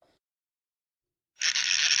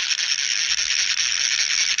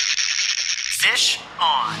Fish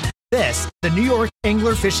On. This, the New York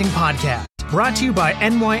Angler Fishing Podcast, brought to you by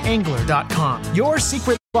nyangler.com, your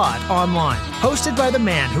secret spot online. Hosted by the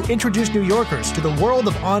man who introduced New Yorkers to the world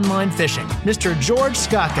of online fishing, Mr. George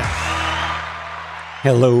Skaka.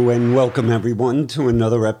 Hello and welcome everyone to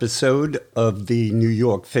another episode of the New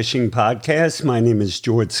York Fishing Podcast. My name is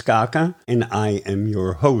George Skaka and I am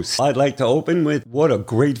your host. I'd like to open with what a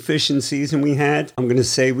great fishing season we had. I'm going to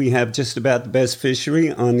say we have just about the best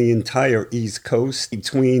fishery on the entire East Coast.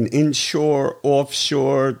 Between inshore,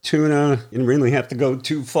 offshore, tuna, you don't really have to go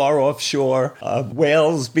too far offshore.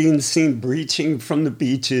 Whales being seen breaching from the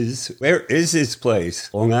beaches. Where is this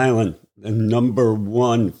place? Long Island, the number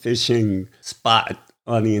one fishing spot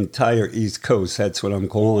on the entire East Coast. That's what I'm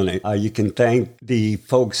calling it. You can thank the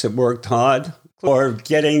folks that worked hard for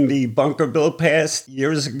getting the bunker bill passed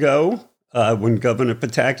years ago when Governor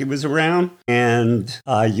Pataki was around. And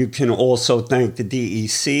you can also thank the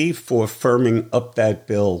DEC for firming up that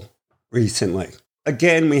bill recently.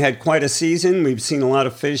 Again, we had quite a season. We've seen a lot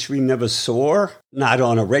of fish we never saw, not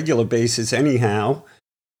on a regular basis anyhow.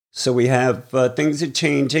 So we have things are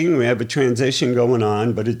changing. We have a transition going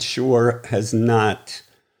on, but it sure has not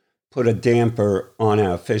put a damper on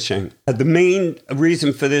our fishing. The main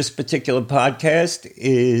reason for this particular podcast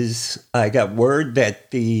is I got word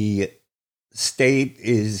that the state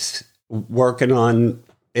is working on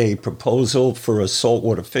a proposal for a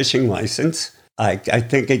saltwater fishing license. I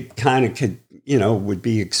think it kind of could, would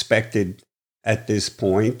be expected at this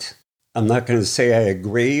point. I'm not going to say I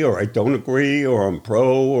agree or I don't agree or I'm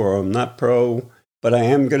pro or I'm not pro, but I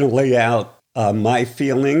am going to lay out my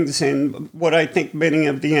feelings and what I think many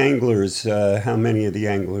of the anglers, how many of the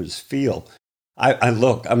anglers feel.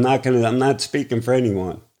 I'm not speaking for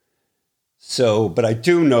anyone. So, but I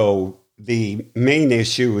do know the main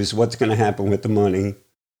issue is what's going to happen with the money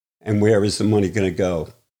and where is the money going to go.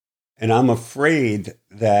 And I'm afraid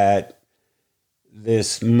that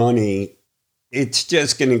this money, it's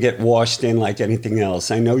just going to get washed in like anything else.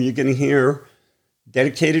 I know you're going to hear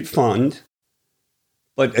dedicated fund,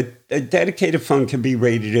 but a dedicated fund can be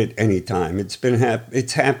raided at any time.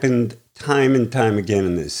 It's happened time and time again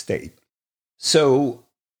in this state. So,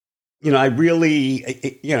 I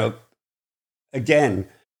really, again,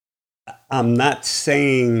 I'm not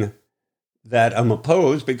saying that I'm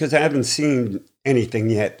opposed because I haven't seen anything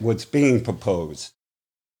yet what's being proposed.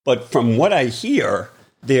 But from what I hear,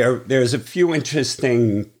 there's a few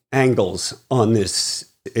interesting angles on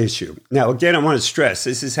this issue. Now, again, I want to stress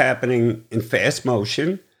this is happening in fast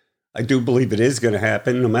motion. I do believe it is going to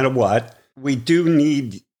happen no matter what. We do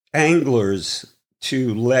need anglers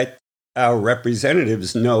to let our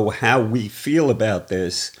representatives know how we feel about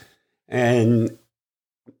this. And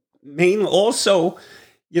also,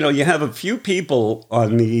 you have a few people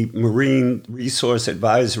on the Marine Resource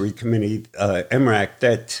Advisory Committee, MRAC,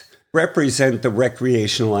 that represent the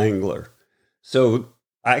recreational angler. So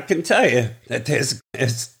I can tell you that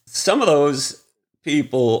there's some of those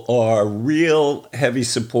people are real heavy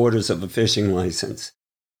supporters of a fishing license.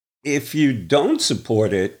 If you don't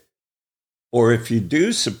support it, or if you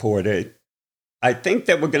do support it, I think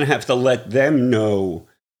that we're going to have to let them know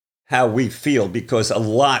how we feel because a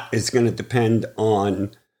lot is going to depend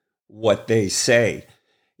on what they say.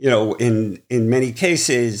 In many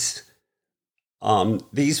cases,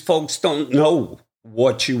 these folks don't know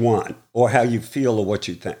what you want or how you feel or what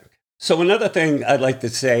you think. So another thing I'd like to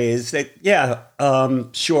say is that,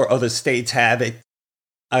 sure, other states have it.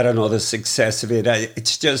 I don't know the success of it.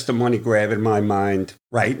 It's just a money grab in my mind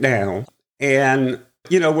right now. And,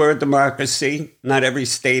 we're a democracy. Not every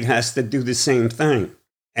state has to do the same thing.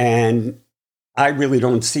 And I really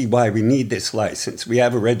don't see why we need this license. We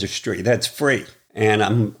have a registry that's free. And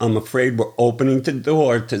I'm afraid we're opening the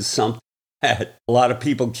door to something that a lot of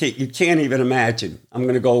people you can't even imagine. I'm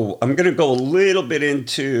going to go a little bit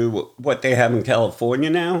into what they have in California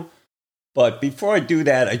now. But before I do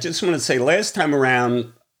that, I just want to say last time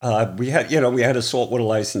around, we had a saltwater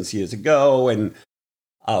license years ago. And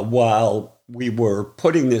while we were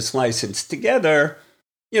putting this license together,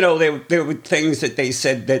 there were things that they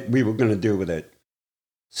said that we were going to do with it.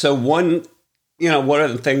 So one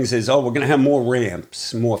of the things is, we're going to have more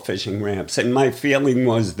ramps, more fishing ramps. And my feeling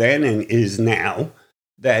was then and is now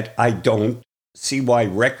that I don't see why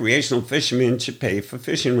recreational fishermen should pay for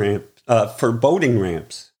fishing ramps, for boating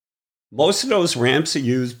ramps. Most of those ramps are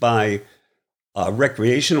used by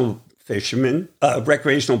recreational fishermen,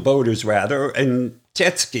 recreational boaters rather, and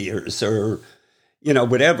jet skiers or,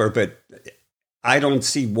 whatever. But I don't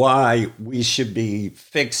see why we should be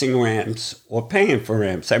fixing ramps or paying for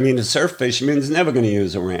ramps. I mean, a surf fisherman's never going to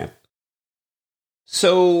use a ramp.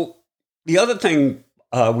 So the other thing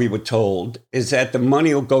we were told, is that the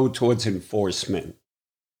money will go towards enforcement.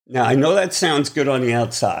 Now, I know that sounds good on the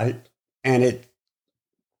outside, and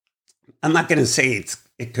I'm not going to say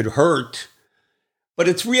it could hurt, but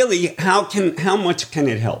it's really how much can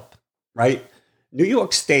it help, right? New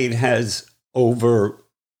York State has over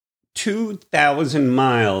 2,000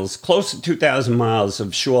 miles, close to 2,000 miles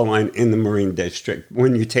of shoreline in the Marine District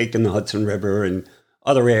when you take in the Hudson River and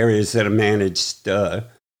other areas that are managed by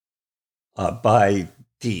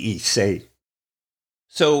DEC.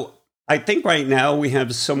 So I think right now we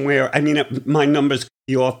have somewhere, I mean, my numbers could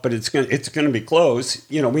be off, but it's going to be close.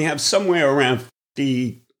 You know, we have somewhere around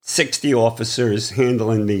 60 officers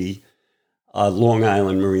handling the Long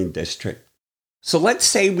Island Marine District. So let's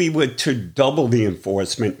say we were to double the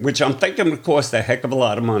enforcement, which I'm thinking would cost a heck of a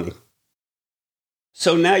lot of money.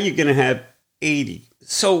 So now you're going to have 80.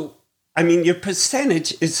 So, I mean, your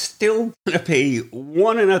percentage is still going to pay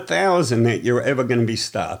 1 in 1,000 that you're ever going to be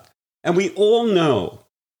stopped. And we all know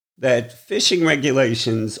that fishing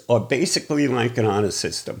regulations are basically like an honor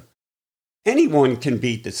system. Anyone can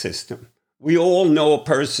beat the system. We all know a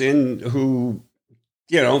person who,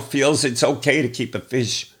 feels it's okay to keep a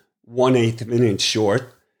fish 1/8 of an inch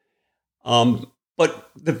short. But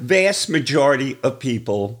the vast majority of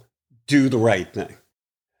people do the right thing.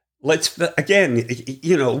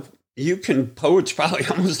 You can poach probably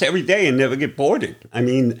almost every day and never get boarded. I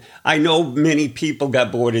mean, I know many people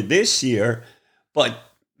got boarded this year, but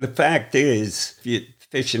the fact is, if you're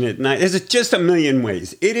fishing at night, there's just a million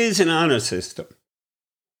ways. It is an honor system.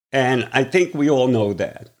 And I think we all know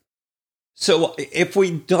that. So if we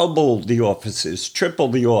double the officers, triple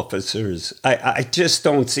the officers, I just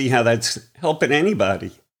don't see how that's helping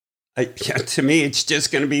anybody. To me, it's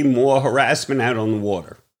just going to be more harassment out on the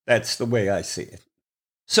water. That's the way I see it.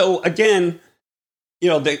 So again,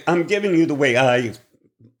 I'm giving you the way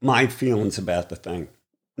my feelings about the thing.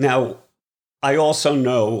 Now, I also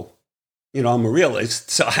know, I'm a realist,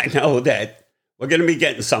 so I know that we're going to be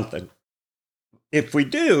getting something. If we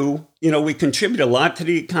do, we contribute a lot to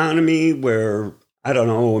the economy. We're,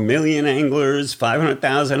 1 million anglers,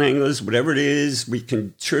 500,000 anglers, whatever it is. We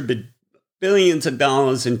contribute billions of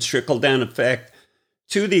dollars in trickle-down effect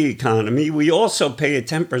to the economy. We also pay a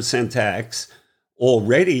 10% tax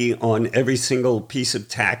already on every single piece of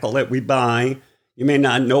tackle that we buy. You may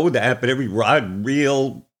not know that, but every rod,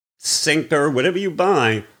 reel, sinker, whatever you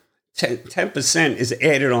buy, 10% is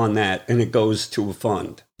added on that, and it goes to a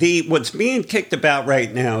fund. What's being kicked about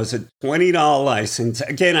right now is a $20 license.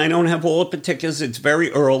 Again, I don't have all the particulars. It's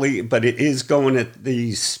very early, but it is going at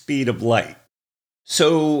the speed of light.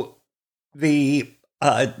 So the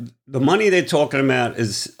money they're talking about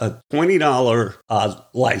is a $20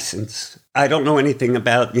 license. I don't know anything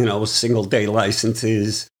about, single day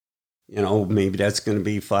licenses. Maybe that's going to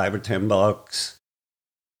be $5 or $10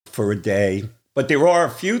 for a day. But there are a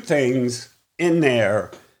few things in there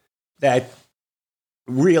that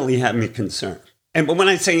really have me concerned. But when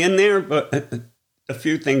I say in there, a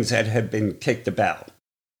few things that have been kicked about.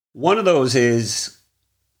 One of those is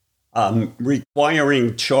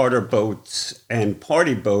requiring charter boats and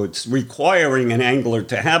party boats, requiring an angler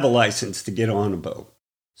to have a license to get on a boat.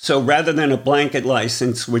 So rather than a blanket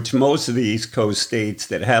license, which most of the East Coast states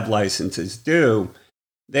that have licenses do,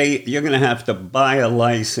 you're going to have to buy a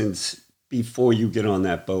license before you get on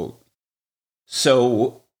that boat.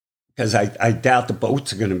 So, because I doubt the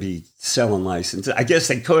boats are going to be selling licenses. I guess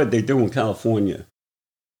they could. They do in California.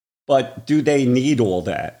 But do they need all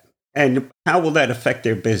that? And how will that affect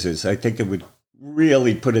their business? I think it would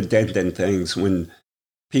really put a dent in things when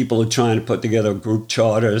people are trying to put together a group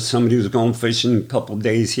charter, somebody who's going fishing a couple of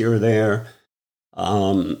days here or there.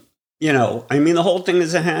 The whole thing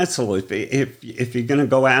is a hassle. If you're going to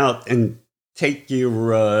go out and take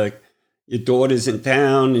your daughter's in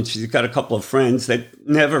town and she's got a couple of friends that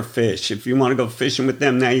never fish. If you want to go fishing with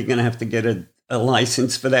them, now you're going to have to get a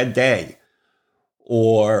license for that day.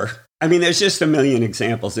 There's just a million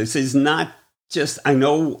examples. This is not just, I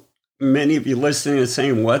know many of you listening are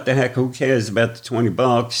saying, what the heck, who cares about the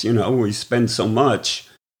 $20? We spend so much.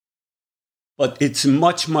 But it's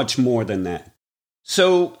much, much more than that.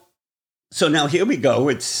 So now here we go.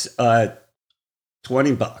 It's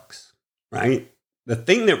 $20, right? The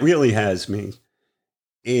thing that really has me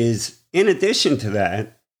is, in addition to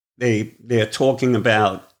that, they're talking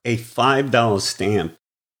about a $5 stamp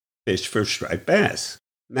fish for striped bass.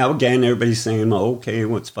 Now, again, everybody's saying, okay,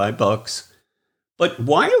 what's $5? But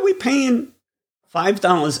why are we paying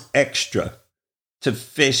 $5 extra to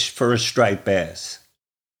fish for a striped bass?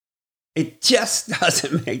 It just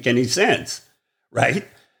doesn't make any sense, right?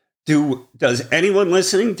 Does anyone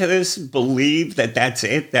listening to this believe that that's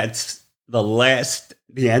it? That's the last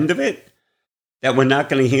the end of it, that we're not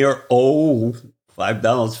going to hear, oh,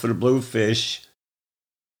 $5 for the bluefish,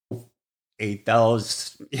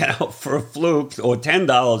 $8, for a fluke, or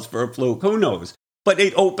 $10 for a fluke. Who knows? But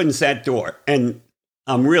it opens that door, and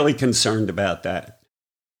I'm really concerned about that.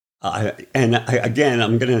 Again,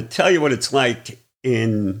 I'm going to tell you what it's like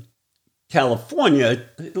in California.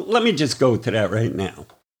 Let me just go to that right now.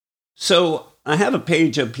 So I have a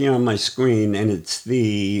page up here on my screen, and it's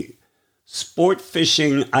the sport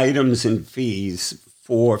fishing items and fees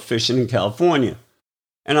for fishing in California.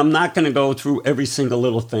 And I'm not going to go through every single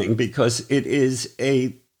little thing because it is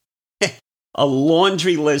a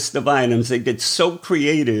laundry list of items. They get so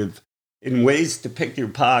creative in ways to pick your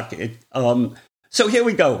pocket. So here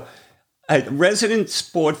we go. A resident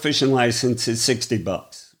sport fishing license is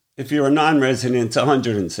 $60. If you're a non-resident, it's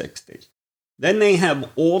 $160. Then they have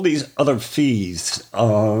all these other fees.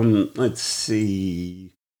 Let's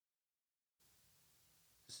see.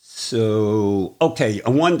 So, okay,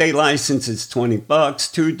 a one-day license is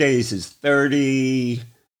 $20. 2 days is $30.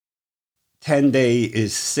 10-day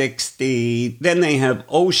is $60. Then they have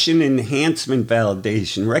ocean enhancement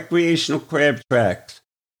validation, recreational crab tracks.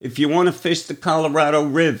 If you want to fish the Colorado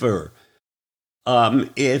River,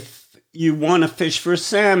 if you want to fish for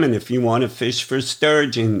salmon, if you want to fish for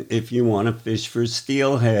sturgeon, if you want to fish for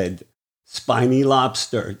steelhead, spiny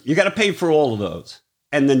lobster, you got to pay for all of those.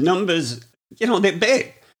 And the numbers, they're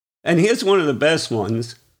big. And here's one of the best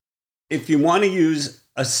ones. If you want to use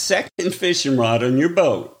a second fishing rod on your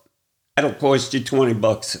boat, that'll cost you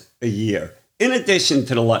 $20 a year. In addition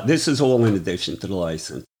to this is all in addition to the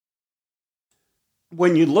license.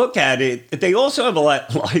 When you look at it, they also have a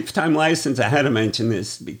lifetime license. I had to mention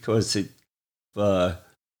this because it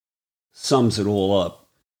sums it all up.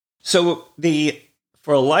 So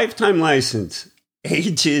for a lifetime license,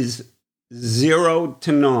 ages 0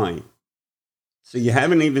 to 9. So you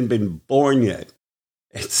haven't even been born yet.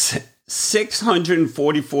 It's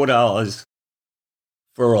 $644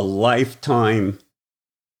 for a lifetime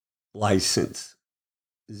license,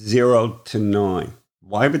 0 to 9.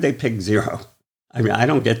 Why would they pick 0? I mean, I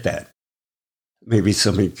don't get that. Maybe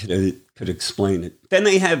somebody could explain it. Then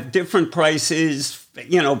they have different prices,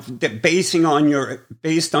 based on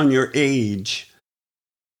your age.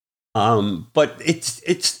 But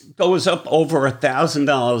it goes up over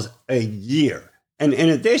 $1,000 a year. And in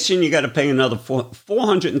addition, you got to pay another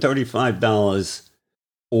 $435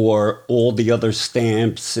 for all the other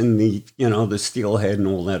stamps and the steelhead and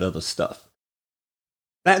all that other stuff.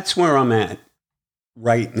 That's where I'm at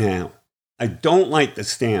right now. I don't like the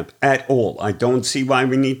stamp at all. I don't see why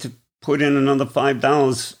we need to put in another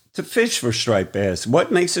 $5 to fish for striped bass.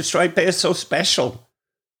 What makes a striped bass so special?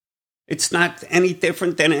 It's not any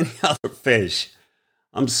different than any other fish.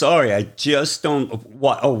 I'm sorry, I just don't.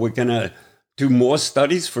 We're going to do more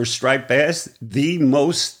studies for striped bass? The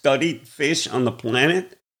most studied fish on the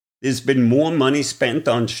planet? There's been more money spent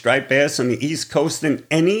on striped bass on the East Coast than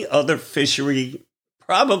any other fishery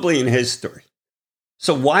probably in history.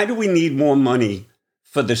 So why do we need more money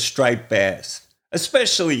for the striped bass,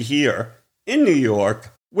 especially here in New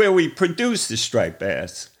York, where we produce the striped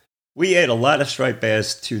bass? We add a lot of striped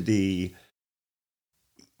bass to the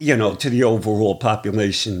overall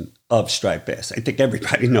population of striped bass. I think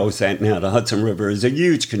everybody knows that now. The Hudson River is a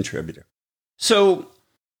huge contributor. So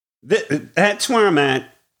that's where I'm at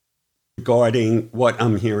regarding what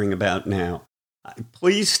I'm hearing about now.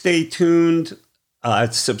 Please stay tuned.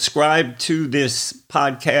 Subscribe to this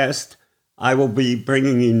podcast. I will be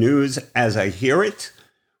bringing you news as I hear it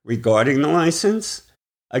regarding the license.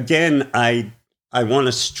 Again, I want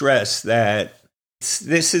to stress that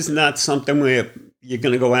this is not something where you're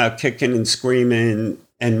going to go out kicking and screaming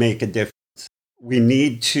and make a difference. We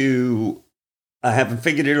need to, I haven't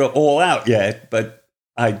figured it all out yet, but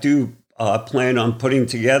I do plan on putting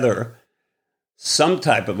together some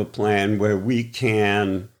type of a plan where we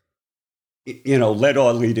can let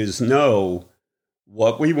our leaders know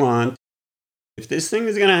what we want. If this thing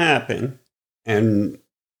is going to happen, and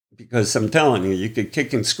because I'm telling you, you could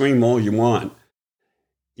kick and scream all you want,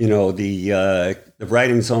 the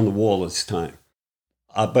writing's on the wall this time.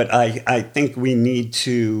 But I think we need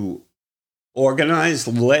to organize,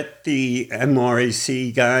 let the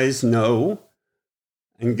MRAC guys know,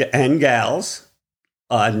 and gals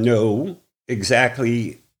know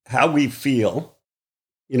exactly how we feel.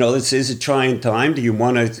 This is a trying time. Do you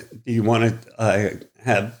want to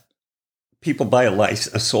have people buy a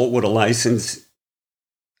saltwater license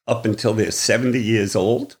up until they're 70 years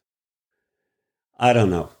old? I don't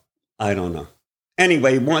know.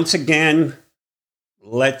 Anyway, once again,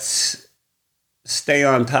 let's stay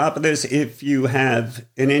on top of this. If you have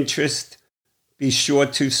an interest, Be sure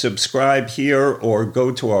to subscribe here or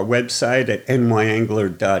go to our website at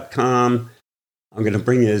nyangler.com. I'm going to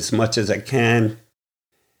bring you as much as I can.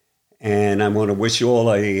 And I want to wish you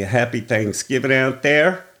all a happy Thanksgiving out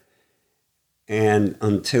there. And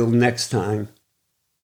until next time.